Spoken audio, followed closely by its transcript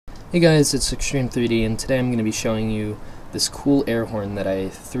Hey guys, it's Extreme 3D, and today I'm going to be showing you this cool air horn that I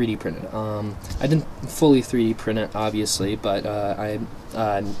 3D printed. I didn't fully 3D print it, obviously, but I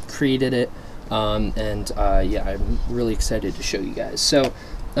created it, yeah, I'm really excited to show you guys. So,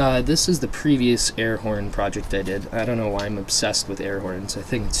 this is the previous air horn project I did. I don't know why I'm obsessed with air horns. I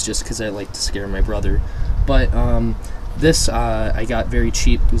think it's just because I like to scare my brother. But this I got very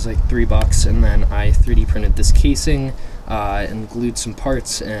cheap. It was like $3, and then I 3D printed this casing and glued some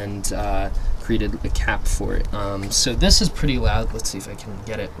parts and created a cap for it. So this is pretty loud. Let's see if I can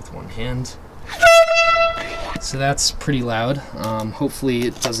get it with one hand. So that's pretty loud. Hopefully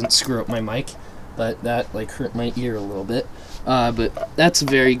it doesn't screw up my mic, but that like hurt my ear a little bit. But that's a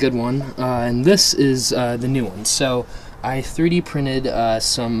very good one. And this is the new one. So I 3D printed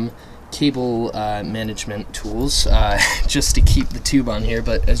some cable management tools just to keep the tube on here,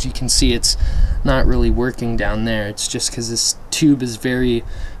 but as you can see, it's not really working down there. It's just because this tube is very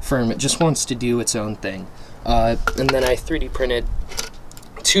firm. It just wants to do its own thing. And then I 3D printed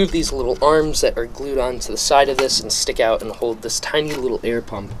two of these little arms that are glued onto the side of this and stick out and hold this tiny little air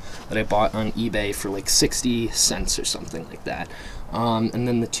pump that I bought on eBay for like 60 cents or something like that. And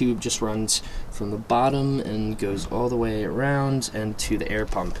then the tube just runs from the bottom and goes all the way around and to the air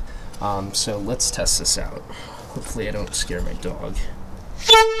pump. So let's test this out. Hopefully I don't scare my dog.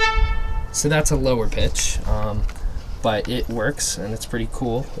 So that's a lower pitch, but it works and it's pretty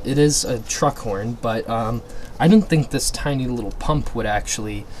cool. It is a truck horn, but I didn't think this tiny little pump would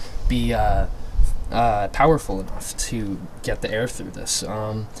actually be powerful enough to get the air through this.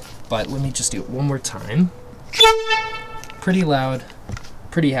 But let me just do it one more time. Pretty loud,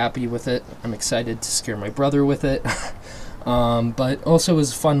 pretty happy with it. I'm excited to scare my brother with it. But also it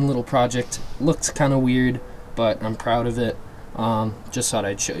was a fun little project. Looked kind of weird, but I'm proud of it. Just thought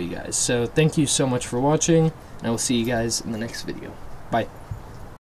I'd show you guys. So thank you so much for watching, and I will see you guys in the next video. Bye.